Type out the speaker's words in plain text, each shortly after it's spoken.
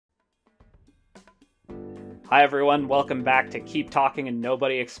Hi everyone, welcome back to Keep Talking and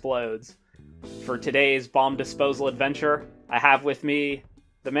Nobody Explodes. For today's bomb disposal adventure, I have with me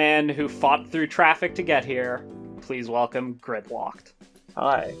the man who fought through traffic to get here. Please welcome Gridlocked.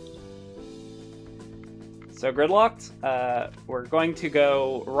 Hi. So Gridlocked, we're going to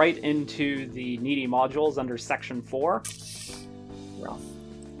go right into the needy modules under Section 4. Rough.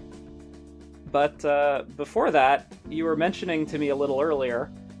 But before that, you were mentioning to me a little earlier,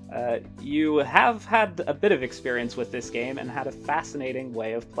 you have had a bit of experience with this game and had a fascinating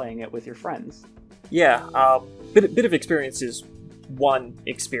way of playing it with your friends. Yeah, bit of experience is one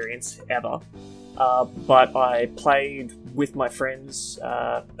experience ever, but I played with my friends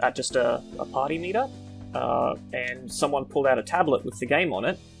at just a party meetup, and someone pulled out a tablet with the game on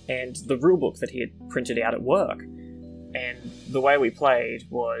it and the rulebook that he had printed out at work. And the way we played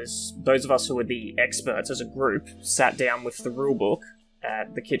was those of us who were the experts as a group sat down with the rulebook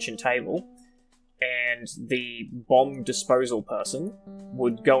at the kitchen table, and the bomb disposal person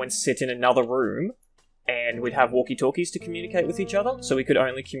would go and sit in another room, and we'd have walkie-talkies to communicate with each other, so we could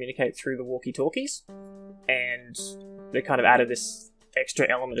only communicate through the walkie-talkies. And they kind of added this extra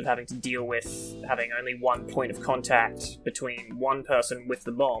element of having to deal with having only one point of contact between one person with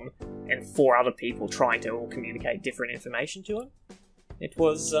the bomb and four other people trying to all communicate different information to him. It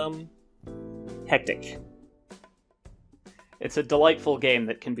was, hectic. It's a delightful game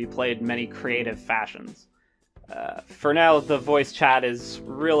that can be played in many creative fashions. For now, the voice chat is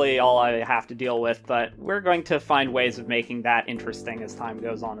really all I have to deal with, but we're going to find ways of making that interesting as time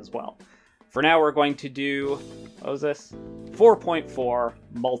goes on as well. For now, we're going to do, what was this? 4.4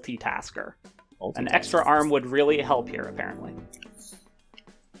 multitasker. An extra arm would really help here, apparently.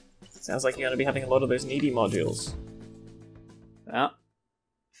 Sounds like you're going to be having a lot of those needy modules. Well,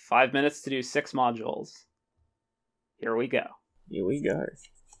 5 minutes to do 6 modules. Here we go. Here we go.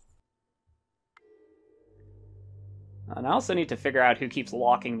 And I also need to figure out who keeps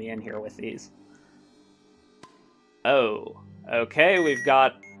locking me in here with these. Oh, okay, we've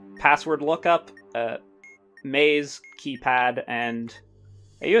got password lookup, maze, keypad, and...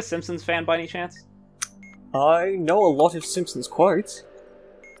 Are you a Simpsons fan by any chance? I know a lot of Simpsons quotes.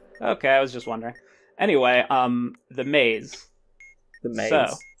 Okay, I was just wondering. Anyway, the maze. The maze.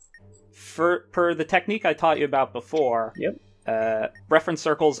 So, per the technique I taught you about before, Yep. Reference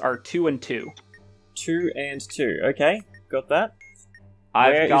circles are 2 and 2. 2 and 2, okay, got that.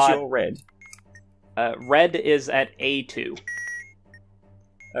 Where is your red? Red is at A2.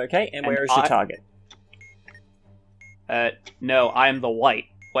 Okay, and where is your target? No, I'm the white.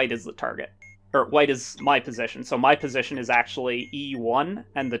 White is the target. Or white is my position. So my position is actually E1,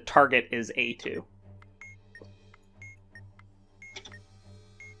 and the target is A2.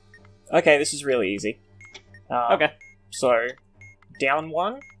 Okay, this is really easy. Okay. So, down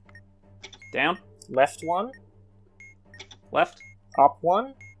 1. Down. Left 1. Left. Up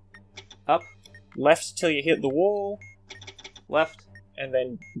 1. Up. Left till you hit the wall. Left. And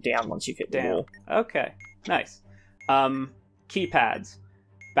then down once you hit the wall. Okay, nice. Keypads.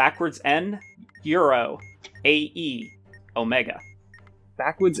 Backwards N, Euro, AE, Omega.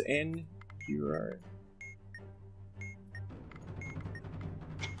 Backwards N, Euro.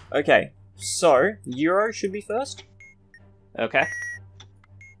 Okay, so Euro should be first. Okay.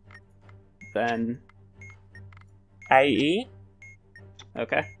 Then AE.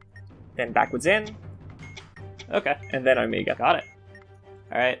 Okay. Then backwards N. Okay. And then Omega. Got it.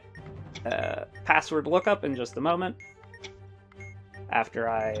 Alright. Password lookup in just a moment. After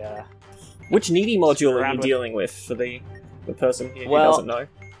I, Which needy module are you dealing with for the person here who doesn't know?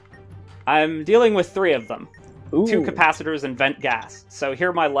 I'm dealing with 3 of them. Ooh. 2 capacitors and vent gas. So here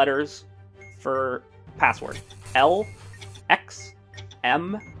are my letters for password. L, X,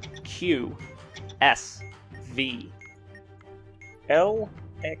 M, Q, S, V. L,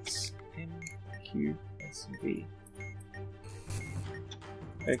 X, M, Q, S, V.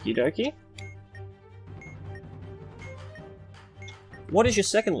 Okie dokie. What is your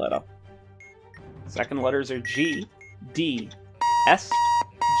second letter? Second letters are G, D, S,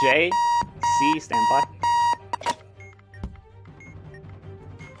 J, C, stand by.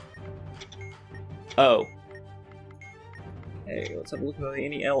 O. Hey, let's have a look. Are there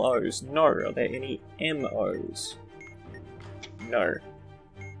any LOs? No. Are there any MOs? No.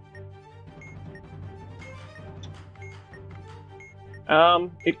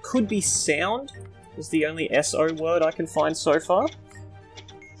 It could be sound, is the only SO word I can find so far.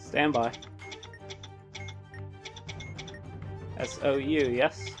 Stand by. S-O-U,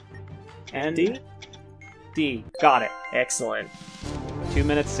 yes. And D? D. Got it. Excellent. 2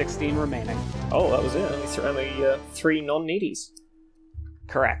 minutes 16 remaining. Oh, that was it. Only 3 non-needies.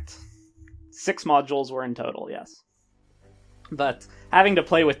 Correct. 6 modules were in total, yes. But having to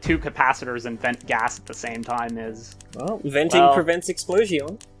play with 2 capacitors and vent gas at the same time is... Well, venting prevents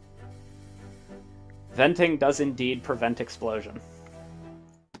explosion. Venting does indeed prevent explosion.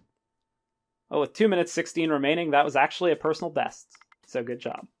 Oh, with 2 minutes 16 remaining, that was actually a personal best. So good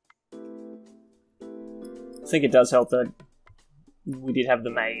job. I think it does help that we did have the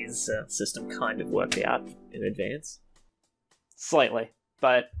maze system kind of worked out in advance. Slightly.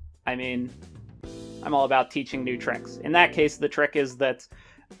 But, I mean, I'm all about teaching new tricks. In that case, the trick is that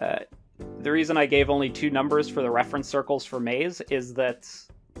the reason I gave only 2 numbers for the reference circles for maze is that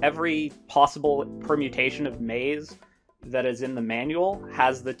every possible permutation of maze that is in the manual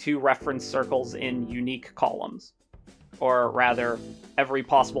has the 2 reference circles in unique columns. Or rather, every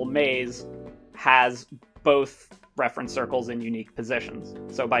possible maze has both reference circles in unique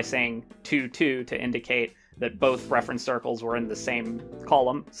positions. So by saying 2, 2 to indicate that both reference circles were in the same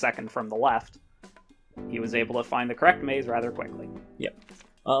column, second from the left, he was able to find the correct maze rather quickly. Yep.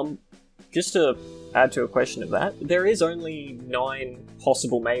 Just to add to a question of that, there is only 9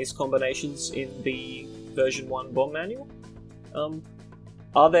 possible maze combinations in the version 1 bomb manual.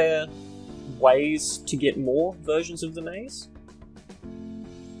 Are there ways to get more versions of the maze?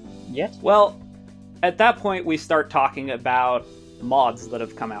 Yet? Well, at that point we start talking about mods that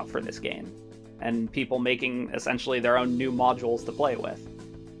have come out for this game, and people making essentially their own new modules to play with.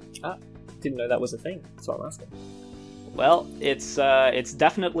 Ah, didn't know that was a thing, that's what I'm asking. Well, it's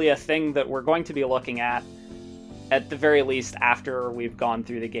definitely a thing that we're going to be looking at the very least after we've gone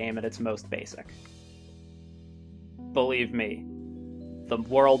through the game at its most basic. Believe me, the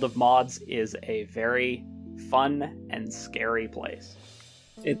world of mods is a very fun and scary place.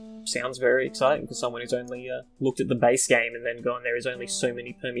 It sounds very exciting for someone who's only looked at the base game and then gone, there is only so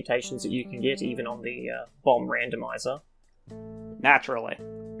many permutations that you can get, even on the bomb randomizer. Naturally.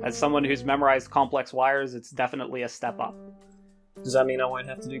 As someone who's memorized complex wires, it's definitely a step up. Does that mean I won't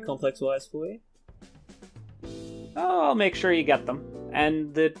have to do complex wires for you? Oh, I'll make sure you get them.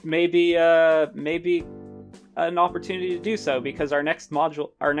 And that maybe an opportunity to do so, because our next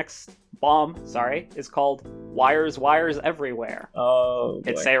bomb, is called Wires, Wires Everywhere. Oh, boy.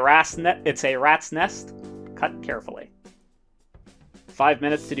 It's a rat's nest. Cut carefully. 5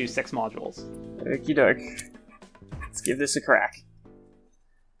 minutes to do 6 modules. Okie doke. Let's give this a crack.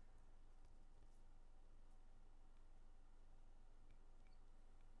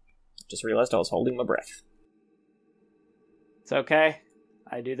 Just realized I was holding my breath. It's okay.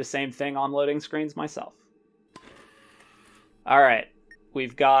 I do the same thing on loading screens myself. Alright.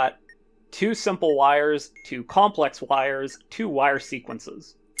 We've got 2 simple wires, 2 complex wires, 2 wire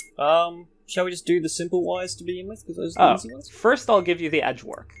sequences. Shall we just do the simple wires to begin with? Because those are the easy ones? First I'll give you the edge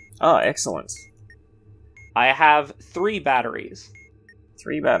work. Oh, excellent. I have 3 batteries.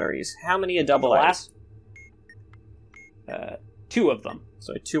 3 batteries. How many are double A's? 2 of them.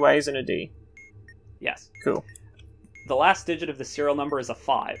 So 2 A's and a D. Yes. Cool. The last digit of the serial number is a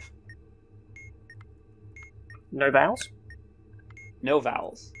 5. No vowels? No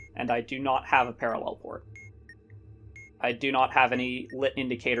vowels. And I do not have a parallel port. I do not have any lit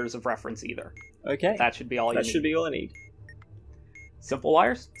indicators of reference either. Okay. That should be all you need. That should be all I need. Simple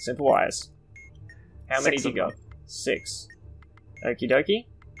wires? Simple wires. How many 6 do you of got? them. 6. Okie dokie.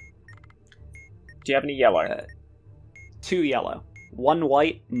 Do you have any yellow? 2 yellow. 1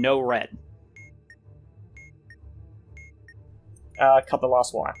 white, no red. Cut the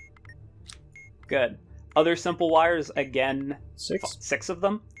last wire. Good. Other simple wires, again, 6 of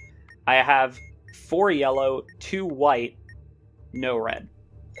them. I have 4 yellow, 2 white, no red.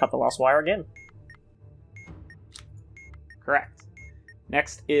 Cut the last wire again. Correct.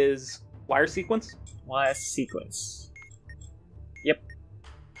 Next is wire sequence. Wire sequence. Yep.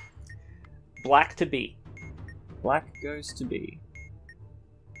 Black to B. Black goes to B.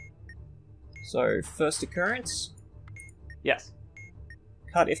 So, first occurrence. Yes.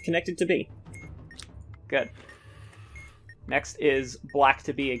 Cut if connected to B. Good. Next is black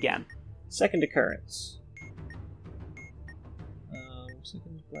to B again. Second occurrence.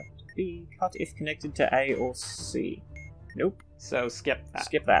 Second black to B. Cut if connected to A or C. Nope. So skip that.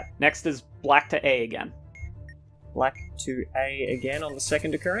 Skip that. Next is black to A again. Black to A again on the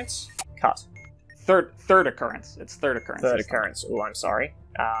second occurrence. Cut. Third occurrence. It's third occurrence. Third occurrence. Oh, I'm sorry.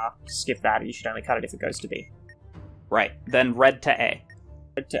 Skip that. You should only cut it if it goes to B. Right. Then red to A.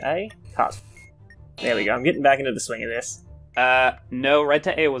 Red to A. Cut. There we go. I'm getting back into the swing of this. No, red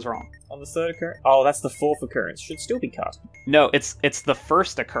to A was wrong. On the third occurrence? Oh, that's the fourth occurrence. Should still be cut. No, it's the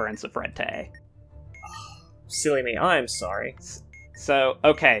first occurrence of red to A. Silly me. I'm sorry. So,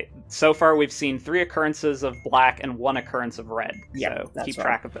 okay. So far we've seen 3 occurrences of black and 1 occurrence of red. Yeah, so that's keep right.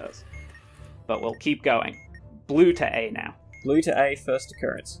 track of those. but we'll keep going. Blue to A now. Blue to A, first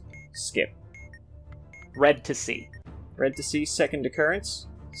occurrence. Skip. Red to C. Red to C, second occurrence.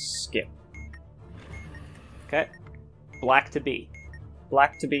 Skip. Okay. Black to B.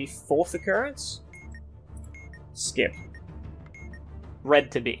 Black to B, fourth occurrence. Skip. Red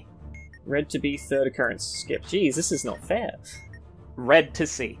to B. Red to B, third occurrence. Skip. Geez, this is not fair. Red to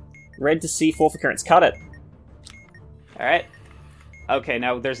C. Red to C, fourth occurrence. Cut it. Alright. Okay,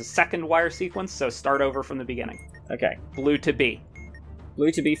 now there's a second wire sequence, so start over from the beginning. Okay. Blue to B.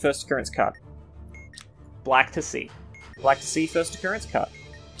 Blue to B, first occurrence. Cut. Black to C. Black to C, first occurrence. Cut.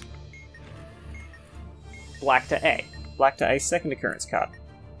 Black to A. Black to A, second occurrence. Cut.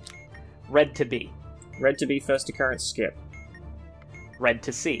 Red to B. Red to B, first occurrence. Skip. Red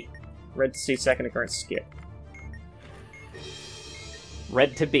to C. Red to C, second occurrence. Skip.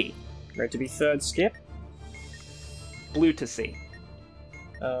 Red to B. Red to B, third. Skip. Blue to C.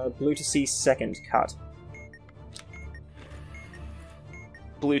 Blue to C, second. Cut.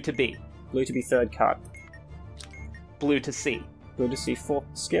 Blue to B. Blue to B, third. Cut. Blue to C. Blue to C, fourth.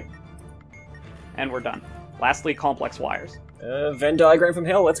 Skip. And we're done. Lastly, complex wires. Venn diagram from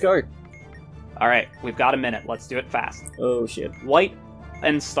hell, let's go. Alright, we've got a minute. Let's do it fast. Oh shit. White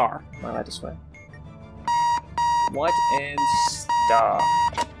and star. I like to swear. White and star.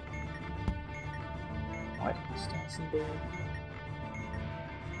 White and star symbol.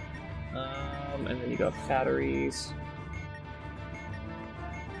 And then you got batteries.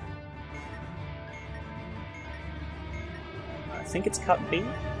 I think it's cut B.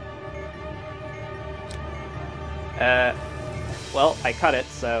 Well, I cut it,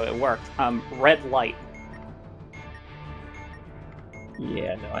 so it worked. Red light.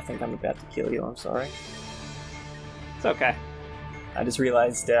 Yeah, no, I think I'm about to kill you, I'm sorry. It's okay. I just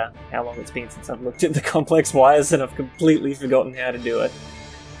realized how long it's been since I've looked at the complex wires and I've completely forgotten how to do it.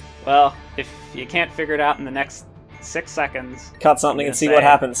 Well, if you can't figure it out in the next 6 seconds... Cut something and see what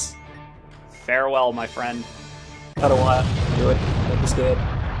happens. Farewell, my friend. Cut a wire. Do it. Don't be scared.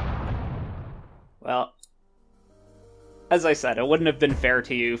 Well, as I said, it wouldn't have been fair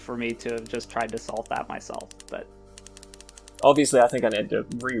to you for me to have just tried to solve that myself, but... Obviously, I think I need to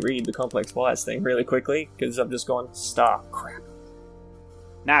reread the complex wires thing really quickly, because I've just gone, star, crap.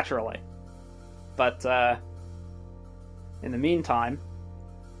 Naturally. But, in the meantime,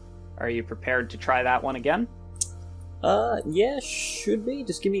 are you prepared to try that one again? Yeah, should be.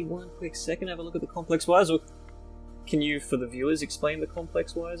 Just give me one quick second, have a look at the complex wires. Or can you, for the viewers, explain the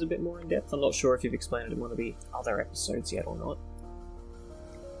complex wires a bit more in depth? I'm not sure if you've explained it in one of the other episodes yet or not.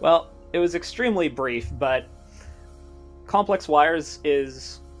 Well, it was extremely brief, but complex wires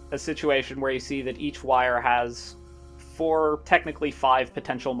is a situation where you see that each wire has 4, technically 5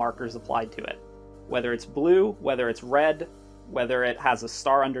 potential markers applied to it. Whether it's blue, whether it's red, whether it has a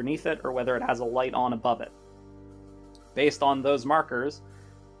star underneath it, or whether it has a light on above it. Based on those markers,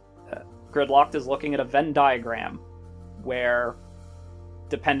 Gridlocked is looking at a Venn diagram where,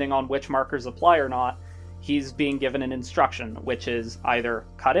 depending on which markers apply or not, he's being given an instruction, which is either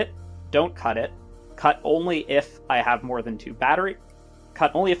cut it, don't cut it, cut only if I have more than 2 batteries,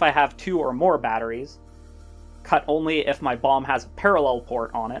 cut only if I have 2 or more batteries, cut only if my bomb has a parallel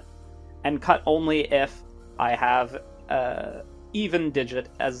port on it, and cut only if I have even digit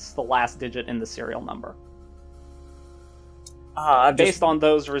as the last digit in the serial number. Based on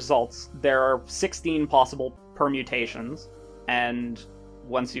those results, there are 16 possible permutations, and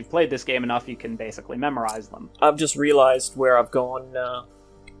once you've played this game enough, you can basically memorize them. I've just realized where I've gone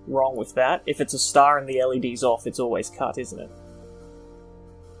wrong with that. If it's a star and the LED's off, it's always cut, isn't it?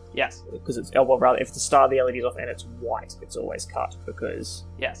 Yes. Because it's, well, rather, if it's a star, the LED's off, and it's white, it's always cut, because...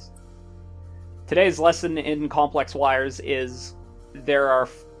 Yes. Today's lesson in complex wires is there are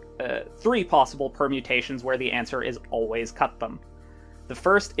 3 possible permutations where the answer is always cut them. The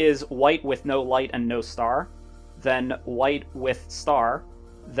first is white with no light and no star, then white with star,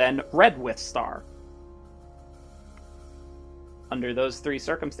 then red with star. Under those 3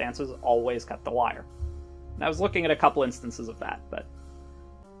 circumstances, always cut the wire. And I was looking at a couple instances of that, but...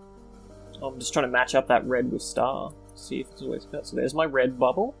 I'm just trying to match up that red with star, see if it's always cut. So there's my red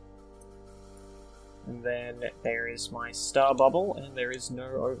bubble. And then there is my star bubble, and there is no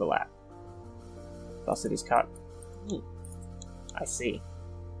overlap. Thus it is cut. I see.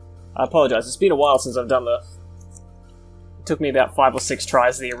 I apologise, it's been a while since I've done the... It took me about 5 or 6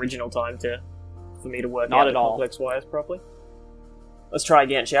 tries the original time for me to work out the complex wires properly. Let's try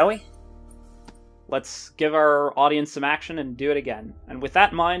again, shall we? Let's give our audience some action and do it again. And with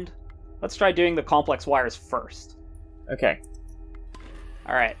that in mind, let's try doing the complex wires first. Okay.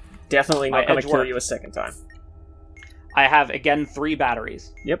 Alright. Definitely not going to kill you a second time. I have, again, 3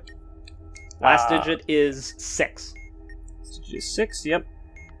 batteries. Yep. Last digit is 6. Last digit is 6, yep.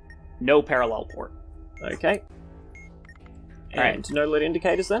 No parallel port. Okay. Alright. And no lit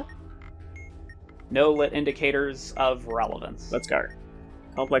indicators then? No lit indicators of relevance. Let's go.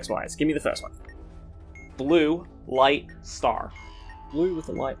 Complex wires. Give me the first one. Blue, light, star. Blue with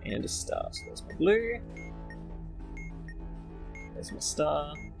a light and a star. So there's my blue. There's my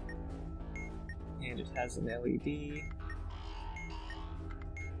star. And it has an LED.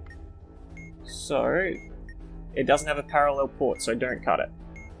 So, it doesn't have a parallel port, so don't cut it.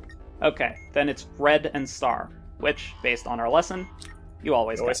 Okay, then it's red and star, which, based on our lesson, you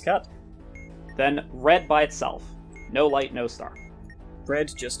always cut. Then red by itself. No light, no star.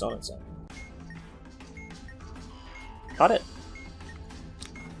 Red just on its own. Cut it.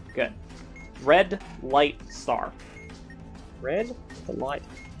 Good. Red, light, star. Red with a light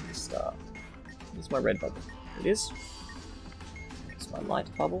and a star. Here's my red bubble. It is. Here's my light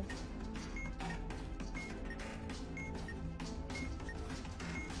bubble.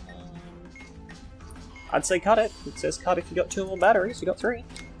 I'd say cut it. It says cut if you got 2 more batteries. You got 3.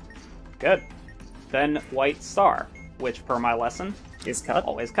 Good. Then white star, which per my lesson Is cut.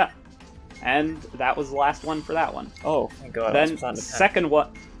 always cut. And that was the last one for that one. Oh, thank God. Then second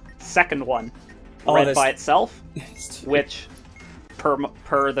one, Oh, red there's- by itself, which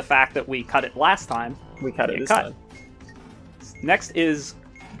per the fact that we cut it last time, we cut it this cut. time. Next is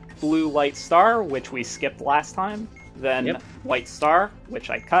blue light star, which we skipped last time. Then Yep. white star, which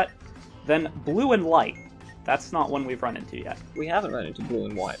I cut. Then blue and light. That's not one we've run into yet. We haven't run into blue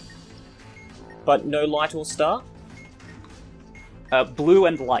and white. But no light or star? Blue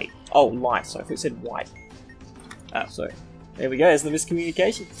and light. Oh, light. So if it said white. Oh. So, there we go. There's the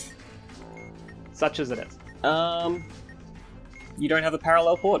miscommunication. Such as it is. You don't have a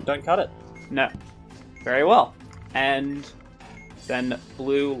parallel port. Don't cut it. No. Very well. And then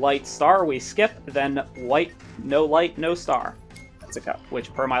blue light star we skip. Then white, no star. That's a cut.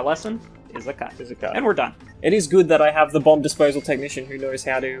 Which per my lesson is a cut. Is a cut. And we're done. It is good that I have the bomb disposal technician who knows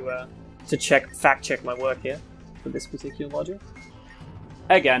how to fact check my work here for this particular module.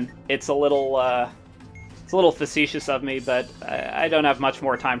 Again, it's a little facetious of me, but I don't have much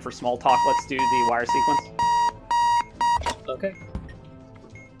more time for small talk. Let's do the wire sequence. Okay.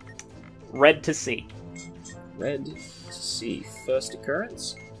 Red to C. Red to C. First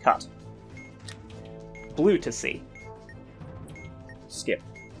occurrence. Cut. Blue to C. Skip.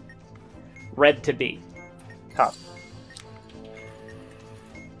 Red to B. Cut.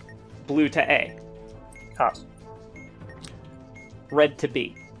 Blue to A. Cut. Red to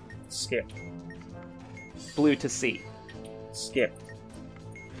B. Skip. Blue to C. Skip.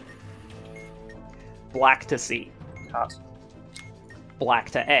 Black to C. Cut. Black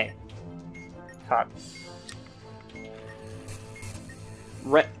to A. Cut.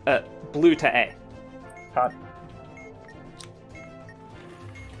 Blue to A. Cut.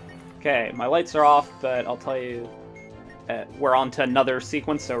 Okay, my lights are off, but I'll tell you, we're on to another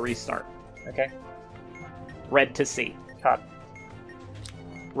sequence, so restart. Okay. Red to C. Cut.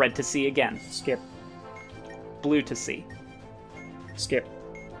 Red to C again. Skip. Blue to C. Skip.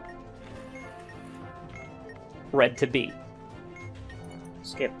 Red to B.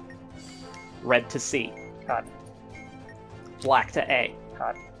 Skip. Red to C. Cut. Black to A.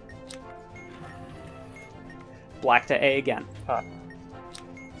 Cut. Black to A again. Cut.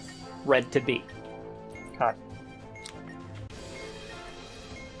 Red to B. Cut.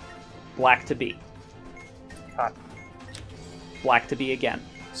 Black to B. Cut. Black to B again.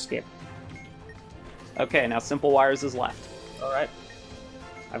 Skip. Okay, now simple wires is left. Alright.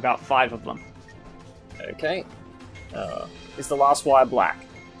 I've got 5 of them. Okay. Is the last wire black?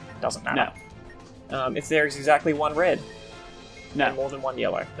 Doesn't matter. No. If there is exactly one red and No. more than one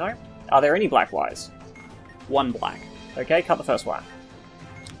yellow. No? Are there any black wires? 1 black. Okay, cut the first wire.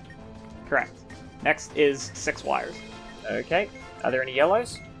 Correct. Next is 6 wires. Okay. Are there any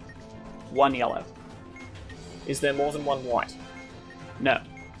yellows? 1 yellow. Is there more than one white? No.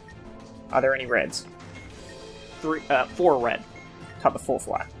 Are there any reds? 4 red. Cut the fourth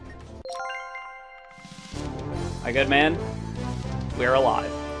wire. My good man, we're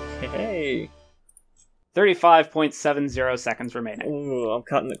alive. Hey! 35.70 seconds remaining. Ooh, I'm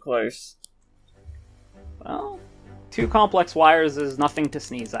cutting it close. Well, 2 complex wires is nothing to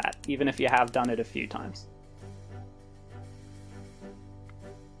sneeze at, even if you have done it a few times.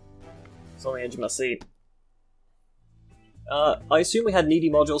 It's on the edge of my seat. I assume we had needy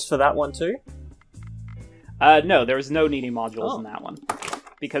modules for that one too? No, there was no needy modules in that one.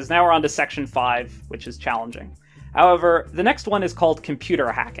 Because now we're on to section 5, which is challenging. However, the next one is called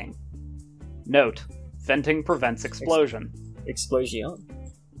computer hacking. Note, venting prevents explosion. Explosion.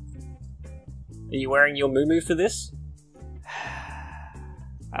 Are you wearing your muumuu for this?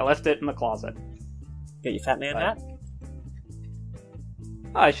 I left it in the closet. Get your fat man hat?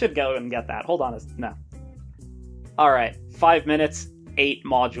 Oh, I should go and get that. Hold on no. Alright, 5 minutes, 8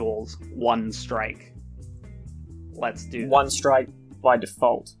 modules, 1 strike. Let's do this. 1 strike by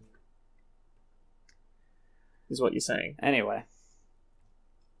default. Is what you're saying. Anyway.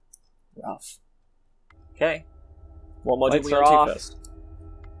 Rough. Okay. What module Lights we are on off. to first?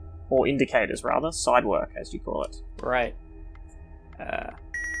 Or indicators, rather. Side work, as you call it. Right.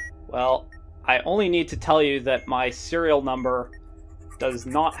 Well, I only need to tell you that my serial number does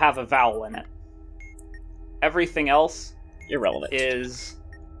not have a vowel in it. Everything else Irrelevant. is,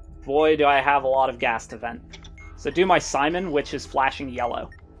 boy, do I have a lot of gas to vent. So do my Simon, which is flashing yellow.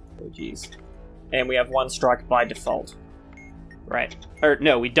 Oh, jeez. And we have 1 strike by default. Right. Or,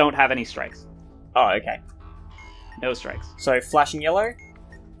 no, we don't have any strikes. Oh, okay. No strikes. So, flashing yellow?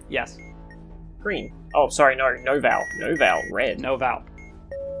 Yes. Green. Oh, sorry, no vowel. No vowel. Red. No vowel.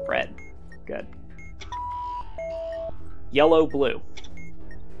 Red. Good. Yellow, blue.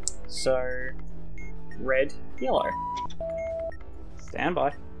 So, red, yellow. Stand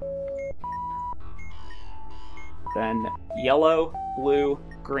by. Then yellow, blue,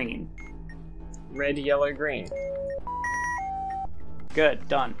 green. Red, yellow, green. Good,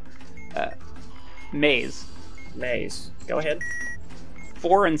 done. Maze. Maze. Go ahead.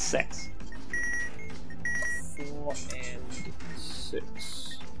 4 and 6. 4 and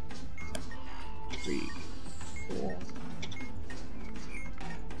 6. 3, 4.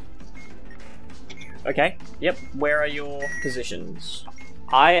 Okay, yep. Where are your positions?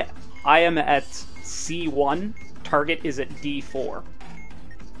 I am at C1. Target is at D4.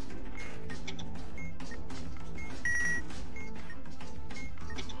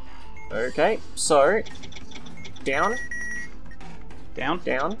 Okay, so down, Down,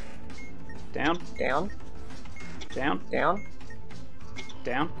 down, down, down, down, down,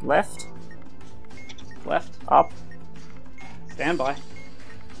 down, left, left. up, Stand by.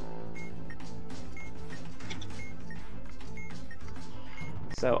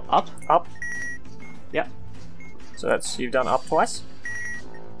 So up. up. Yep. So that's, you've done up twice.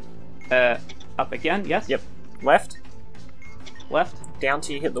 Up again. Yes. Yep. Left, Left. down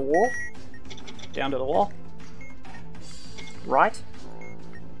till you hit the wall. Down to the wall. Right,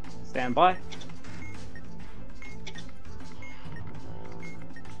 Stand by.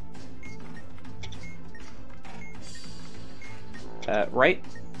 Right.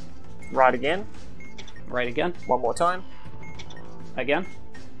 right again, Right again. one more time, Again.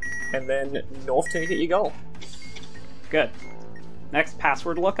 and then north till you hit your goal. Good. Next,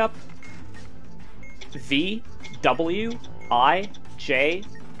 password lookup. V W I J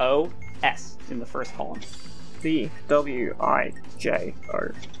O S in the first column. VWIJOS.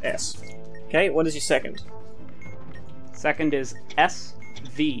 Okay, what is your second? Second is S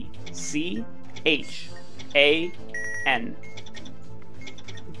V C H A N.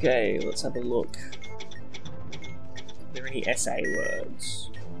 Okay, let's have a look. Are there any SA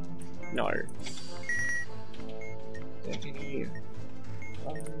words? No. Don't any.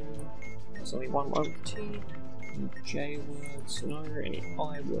 There's only one T. Any J words? No. Any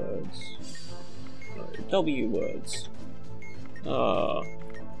I words? No. W words.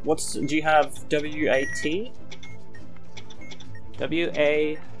 What's? Do you have WAT? W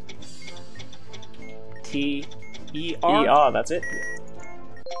A T E R. ER. That's it.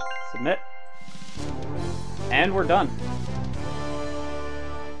 Submit. And we're done.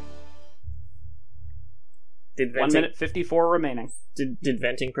 Did 1 minute 54 remaining. Did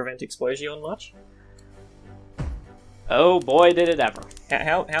venting prevent explosion much? Oh boy, did it ever.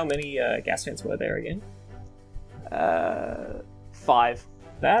 How many gas vents were there again? 5.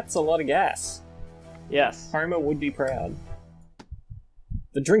 That's a lot of gas. Yes. Homer would be proud.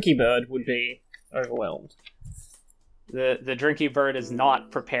 The drinky bird would be overwhelmed. The drinky bird is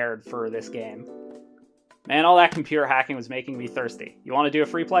not prepared for this game. Man, all that computer hacking was making me thirsty. You want to do a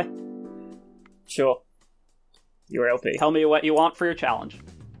free play? Sure. Your LP. Tell me what you want for your challenge.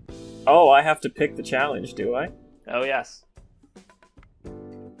 Oh, I have to pick the challenge, do I? Oh, yes.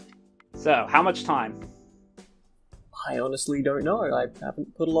 So, how much time? I honestly don't know. I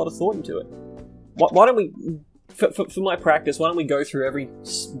haven't put a lot of thought into it. Why don't we, for my practice, why don't we go through every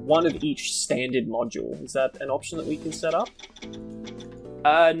one of each standard module? Is that an option that we can set up?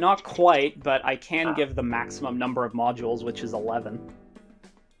 Not quite, but I can give the maximum number of modules, which is 11.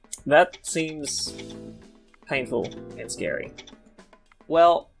 That seems painful and scary.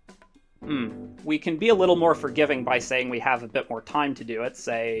 Well, we can be a little more forgiving by saying we have a bit more time to do it,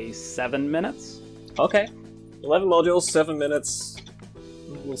 say 7 minutes? Okay. 11 modules, 7 minutes.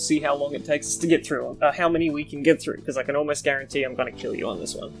 we'll see how long it takes us to get through them. How many we can get through, because I can almost guarantee I'm going to kill you on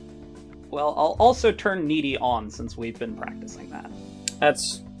this one. Well, I'll also turn needy on since we've been practicing that.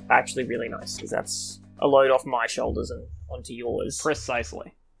 That's actually really nice, because that's a load off my shoulders and onto yours.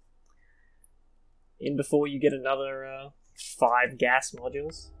 Precisely. In before you get another 5 gas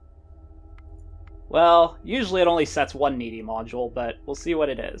modules. Well, usually it only sets 1 needy module, but we'll see what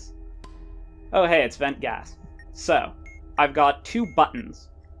it is. Oh hey, it's vent gas. So, I've got 2 buttons.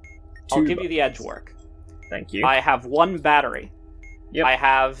 I'll give you the edge work. Thank you. I have 1 battery. Yep. I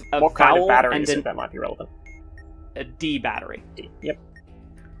have a what kind of vowel battery and is it? That might be relevant. a D battery. D. Yep.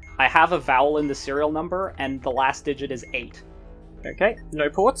 I have a vowel in the serial number, and the last digit is 8. Okay. No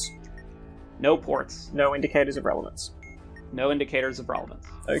ports. No ports. No indicators of relevance. No indicators of relevance.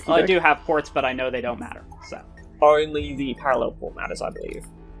 Okie Well, I dokie. do have ports, but I know they don't matter, so. Only the parallel port matters, I believe.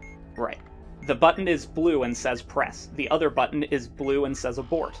 Right. The button is blue and says press. The other button is blue and says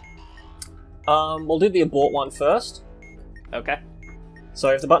abort. We'll do the abort one first. Okay. So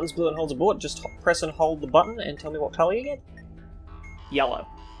if the button's blue and holds abort, just press and hold the button and tell me what color you get. Yellow.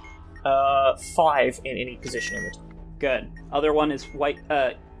 5 in any position on the time. Good. Other one is white,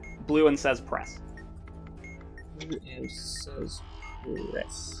 blue and says press. Blue and says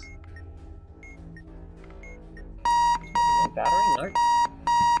press. Battery?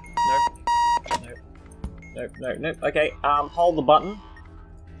 Nope. Okay, hold the button.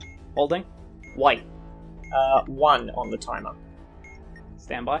 Holding. White. 1 on the timer.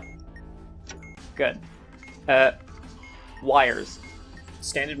 Stand by. Good. Wires.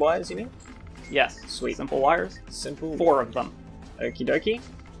 Standard wires, you mean? Yes. Sweet. Simple wires. Simple. 4 of them. Okie dokie.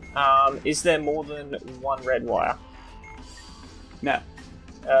 Is there more than 1 red wire? No.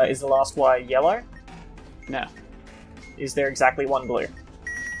 Is the last wire yellow? No. Is there exactly 1 blue?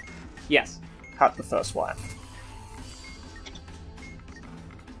 Yes. Cut the first wire.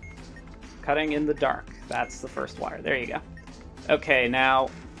 Cutting in the dark. That's the first wire. There you go. Okay, now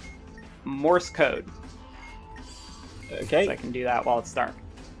Morse code. Okay. So I can do that while it's dark.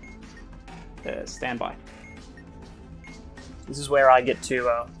 Stand by. This is where I get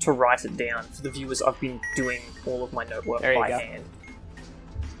to write it down. For the viewers, I've been doing all of my note work There you by go. hand.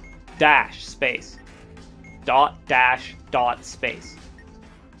 Dash space. Dot dash dot space.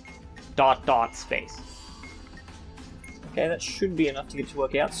 Dot dot space. Okay, that should be enough to get to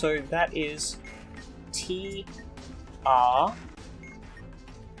work out. So that is T R.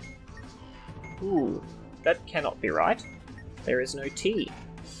 Ooh, that cannot be right. There is no T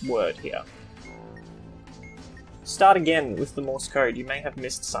word here. Start again with the Morse code. You may have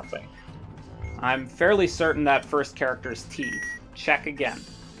missed something. I'm fairly certain that first character is T. Check again.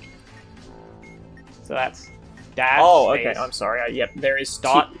 So that's dash Oh, space, okay. I'm sorry. Yep, there is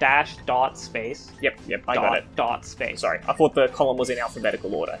dot T. dash dot space. Yep, I dot got it. dot space. Sorry, I thought the column was in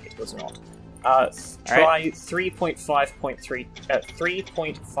alphabetical order. It was not. Try Alright. 3.5.3.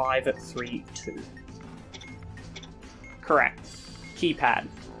 3.532. Correct. Keypad.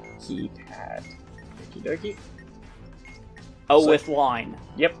 Keypad. Okie dokie. O So- with line.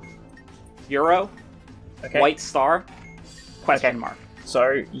 Yep. Euro. Okay. White star. Question Okay. mark.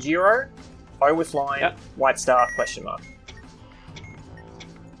 So euro, O with line, Yep. white star, question mark.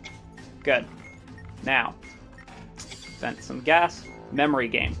 Good. Now, vent some gas. Memory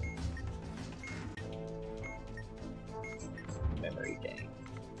game. Memory game.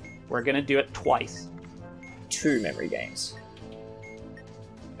 We're gonna do it twice. 2 memory games.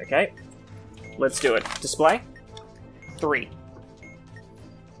 Okay. Let's do it. Display. 3.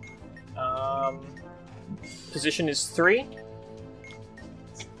 Position is 3.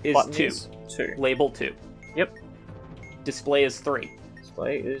 Is Button 2. is 2. Label 2. Yep. Display is 3.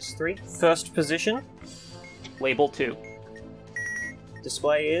 Display is 3. First position. Label 2.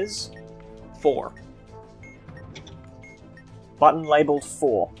 Display is 4. button labeled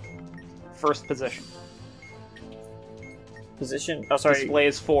 4. First position. Position. Oh, sorry. Display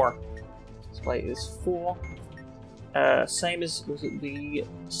is 4. Display is 4. Same as, was it the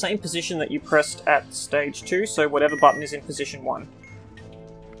same position that you pressed at stage 2, so whatever button is in position 1.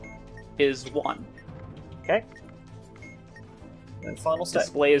 Is 1. Okay. And final step.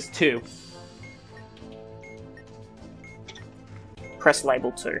 Display is 2. Press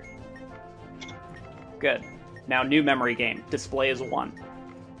label 2. Good. Now new memory game. Display is 1.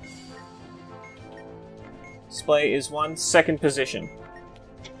 Display is 1. Second position.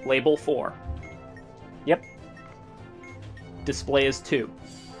 Label 4. Yep. Display is 2.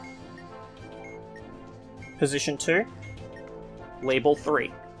 Position 2. Label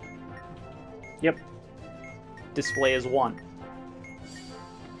 3. Yep. Display is 1.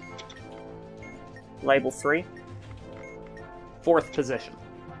 Label 3. Fourth position.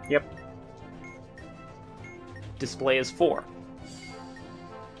 Yep. Display is 4.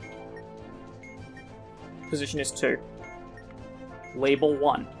 Position is 2. Label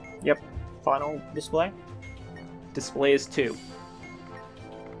 1. Yep. Final display. Display is 2.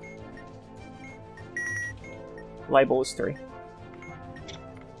 Label is 3.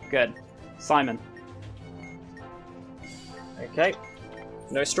 Good. Simon. Okay.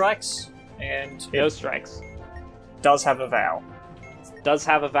 No strikes, and No it strikes. does have a vowel. Does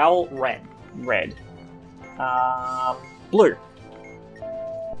have a vowel. Red. Red. Blue.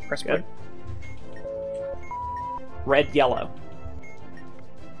 Press blue. Good. Red, yellow.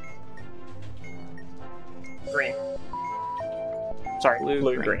 Green. Sorry, Blue,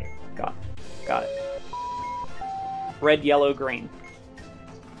 blue, green. green. Got it. Red, yellow, green.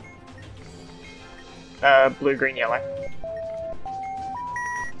 Blue, green, yellow.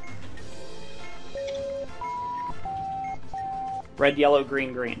 Red, yellow,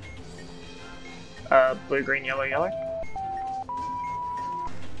 green, green. Blue, green, yellow, yellow.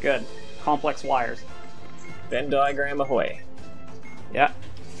 Good. Complex wires. Venn diagram ahoy. Yeah.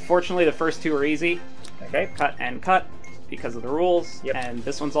 Fortunately, the first two are easy. Okay. Cut and cut because of the rules. Yep. And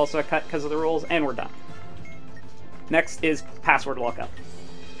this one's also a cut because of the rules, and we're done. Next is password lookup.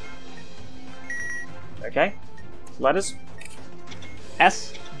 Okay. Letters.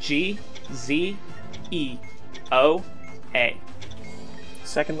 S G Z E O A.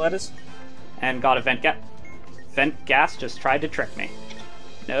 Second letters. And got a vent gas. Vent gas just tried to trick me.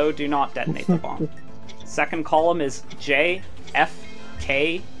 No, do not detonate the bomb. Second column is J F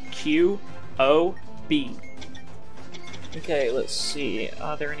K Q O B. Okay, let's see.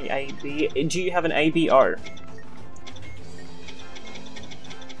 Are there any A, B? Do you have an A, B, O?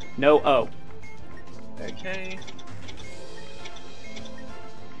 No O. Okay.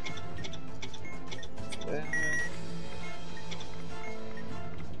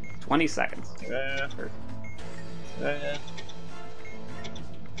 20 seconds. There.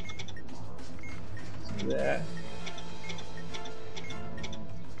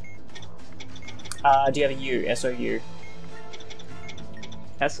 Do you have a U? S-O-U?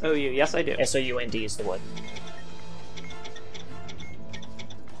 S-O-U. Yes, I do. S-O-U-N-D is the word.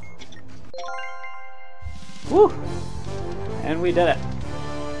 Woo! And we did it.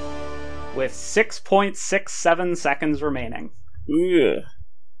 With 6.67 seconds remaining. Ugh.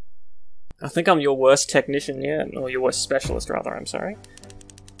 I think I'm your worst technician yet, or your worst specialist, rather. I'm sorry.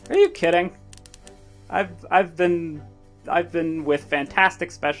 Are you kidding? I've been with fantastic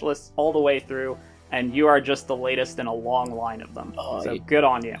specialists all the way through, and you are just the latest in a long line of them. Oh, so good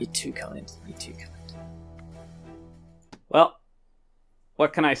on you. You're too kind. You're too kind. Well,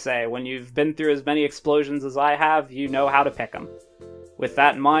 what can I say? When you've been through as many explosions as I have, you know how to pick them. With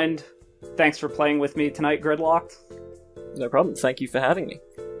that in mind, thanks for playing with me tonight, Gridlocked. No problem. Thank you for having me.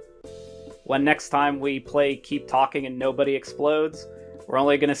 When next time we play Keep Talking and Nobody Explodes, we're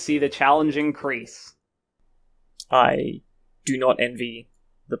only going to see the challenge increase. I do not envy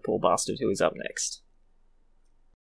the poor bastard who is up next.